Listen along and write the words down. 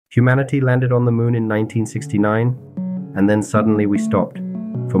Humanity landed on the moon in 1969, and then suddenly we stopped.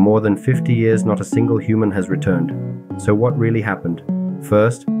 For more than 50 years, not a single human has returned. So what really happened?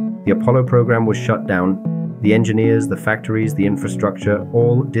 First, the Apollo program was shut down. The engineers, the factories, the infrastructure,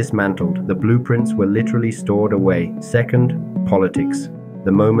 all dismantled. The blueprints were literally stored away. Second, politics.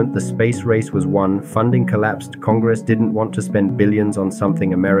 The moment the space race was won, funding collapsed. Congress didn't want to spend billions on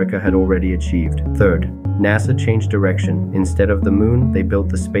something America had already achieved. Third, NASA changed direction. Instead of the moon, they built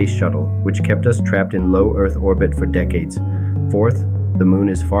the space shuttle, which kept us trapped in low Earth orbit for decades. Fourth, the moon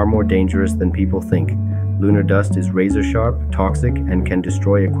is far more dangerous than people think. Lunar dust is razor-sharp, toxic, and can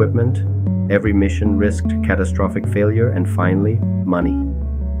destroy equipment. Every mission risked catastrophic failure, and finally, money.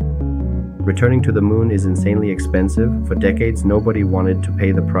 Returning to the moon is insanely expensive. For decades, nobody wanted to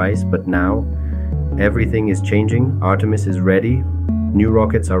pay the price, but now, everything is changing. Artemis is ready. New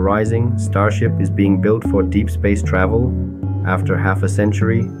rockets are rising. Starship is being built for deep space travel. After half a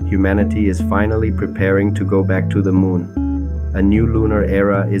century, humanity is finally preparing to go back to the moon. A new lunar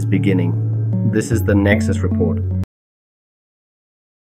era is beginning. This is the Nexus report.